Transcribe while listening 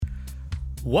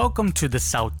Welcome to the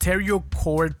Salterio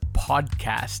Chord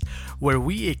Podcast, where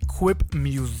we equip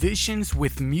musicians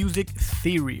with music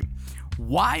theory.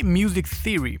 Why music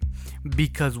theory?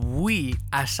 Because we,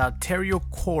 as Salterio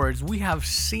Chords, we have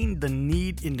seen the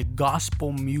need in the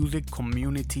gospel music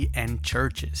community and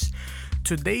churches.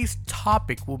 Today's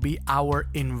topic will be our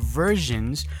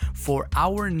inversions for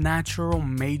our natural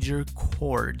major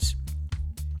chords.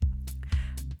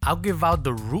 I'll give out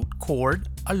the root chord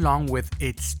along with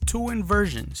its two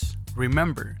inversions.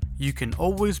 Remember, you can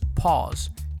always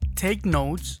pause, take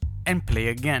notes, and play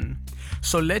again.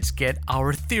 So let's get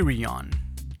our theory on.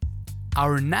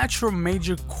 Our natural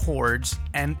major chords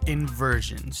and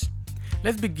inversions.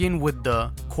 Let's begin with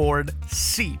the chord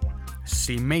C,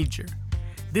 C major.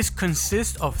 This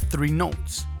consists of three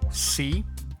notes, C,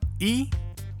 E,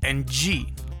 and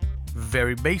G.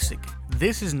 Very basic.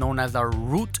 This is known as our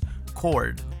root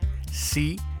chord,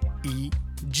 C, E,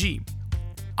 G.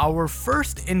 Our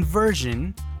first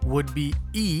inversion would be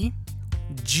E,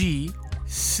 G,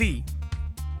 C.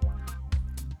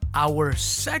 Our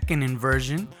second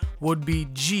inversion would be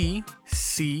G,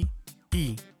 C,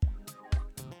 E.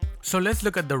 So let's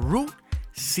look at the root,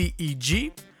 C, E,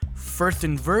 G, first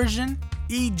inversion,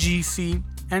 E, G, C,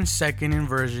 and second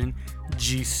inversion,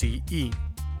 G, C, E.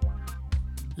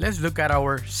 Let's look at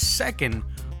our second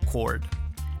chord,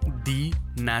 D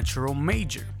natural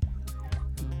major.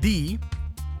 D,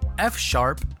 F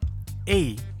sharp,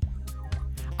 A.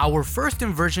 Our first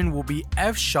inversion will be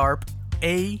F sharp,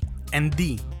 A, and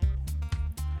D.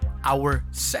 Our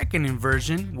second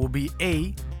inversion will be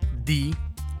A, D,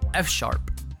 F sharp.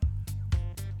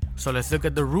 So let's look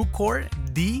at the root chord,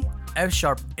 D, F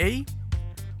sharp, A.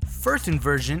 First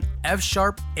inversion, F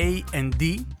sharp, A, and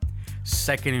D.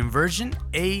 Second inversion,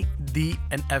 A, D,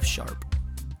 and F sharp.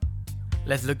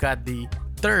 Let's look at the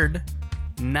third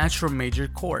natural major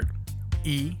chord,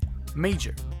 E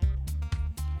major.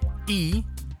 E,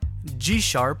 G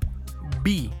sharp,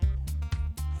 B.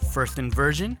 First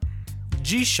inversion,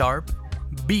 G sharp,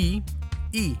 B,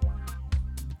 E.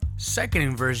 Second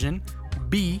inversion,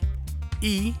 B,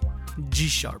 E, G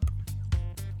sharp.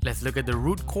 Let's look at the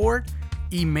root chord,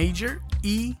 E major,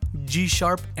 E, G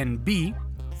sharp, and B.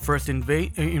 First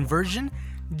inversion,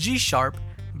 G sharp,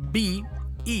 B,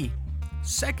 E.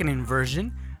 Second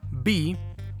inversion, B,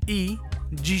 E,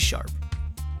 G sharp.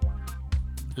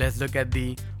 Let's look at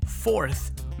the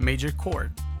fourth major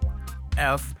chord,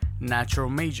 F natural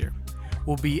major.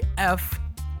 Will be F,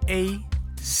 A,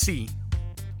 C.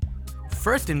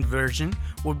 First inversion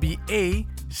will be A,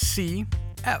 C,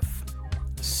 F.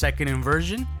 Second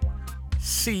inversion,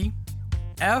 C,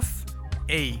 F,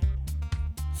 A.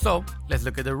 So let's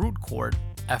look at the root chord,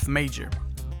 F major.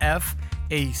 F,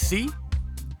 A, C.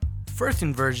 First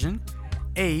inversion,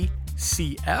 A,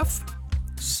 C, F.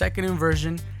 Second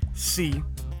inversion, C,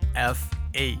 F,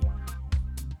 A.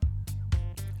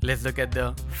 Let's look at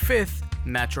the fifth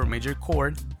natural major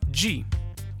chord, G.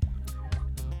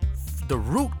 The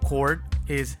root chord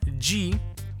is G,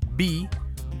 B,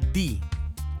 D.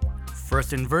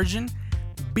 First inversion,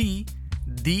 B,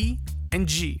 D, and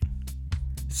G.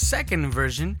 Second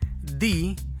inversion,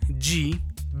 D, G,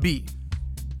 B.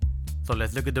 So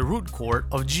let's look at the root chord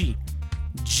of G.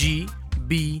 G,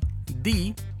 B,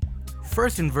 D.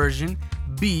 First inversion,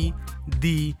 B,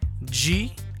 D,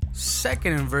 G.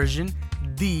 Second inversion,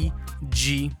 D,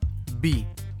 G, B.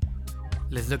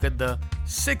 Let's look at the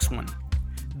sixth one,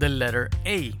 the letter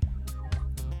A.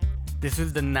 This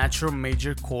is the natural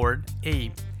major chord,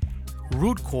 A.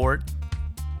 Root chord,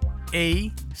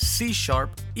 A, C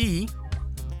sharp, E.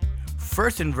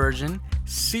 First inversion,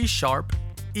 C sharp,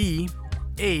 E,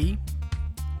 A.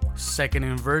 Second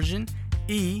inversion,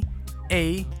 E,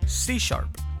 A, C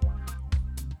sharp.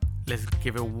 Let's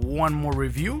give it one more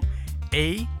review.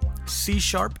 A, C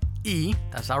sharp, E,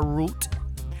 that's our root.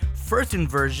 First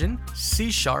inversion,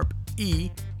 C sharp,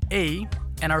 E, A,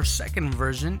 and our second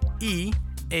inversion, E,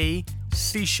 A,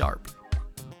 C sharp.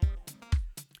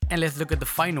 And let's look at the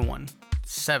final one,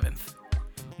 seventh,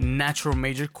 natural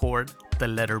major chord, the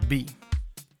letter B.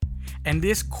 And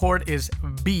this chord is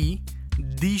B,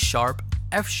 D sharp,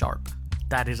 F sharp.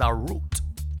 That is our root.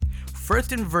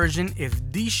 First inversion is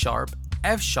D sharp,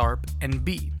 F sharp, and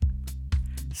B.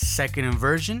 Second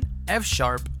inversion, F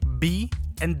sharp, B,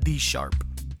 and D sharp.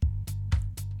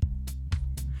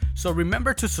 So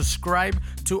remember to subscribe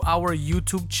to our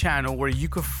YouTube channel where you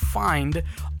could find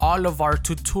all of our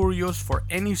tutorials for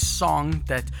any song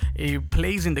that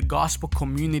plays in the gospel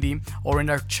community or in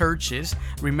our churches.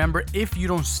 Remember, if you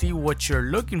don't see what you're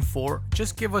looking for,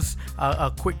 just give us a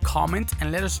quick comment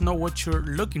and let us know what you're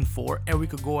looking for, and we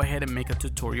could go ahead and make a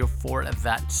tutorial for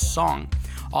that song.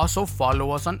 Also,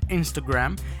 follow us on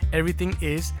Instagram. Everything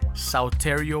is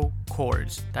Sauterio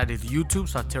Chords. That is YouTube,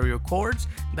 Sauterio Chords.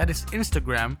 That is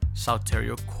Instagram,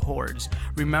 Sauterio Chords.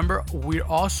 Remember, we're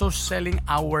also selling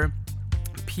our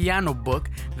piano book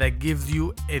that gives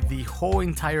you the whole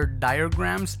entire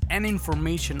diagrams and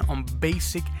information on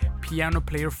basic piano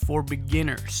player for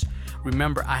beginners.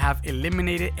 Remember, I have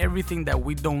eliminated everything that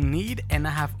we don't need, and I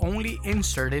have only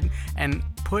inserted and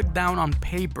put down on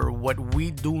paper what we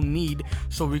do need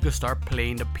so we can start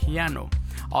playing the piano.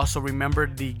 Also, remember,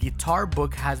 the guitar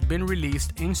book has been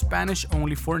released in Spanish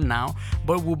only for now,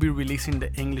 but we'll be releasing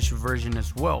the English version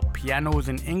as well. Piano is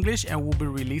in English, and we'll be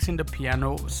releasing the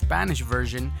piano Spanish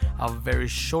version very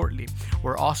shortly.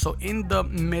 We're also in the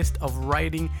midst of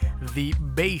writing the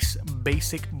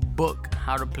basic book,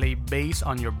 how to play bass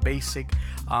on your basic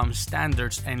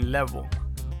standards and level.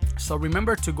 So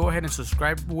remember to go ahead and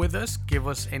subscribe with us, give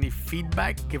us any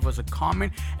feedback, give us a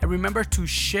comment, and remember to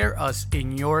share us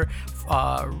in your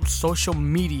social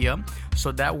media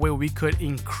so that way we could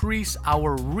increase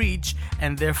our reach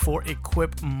and therefore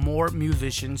equip more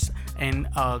musicians and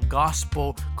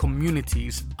gospel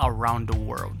communities around the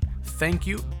world. Thank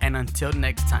you, and until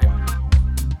next time.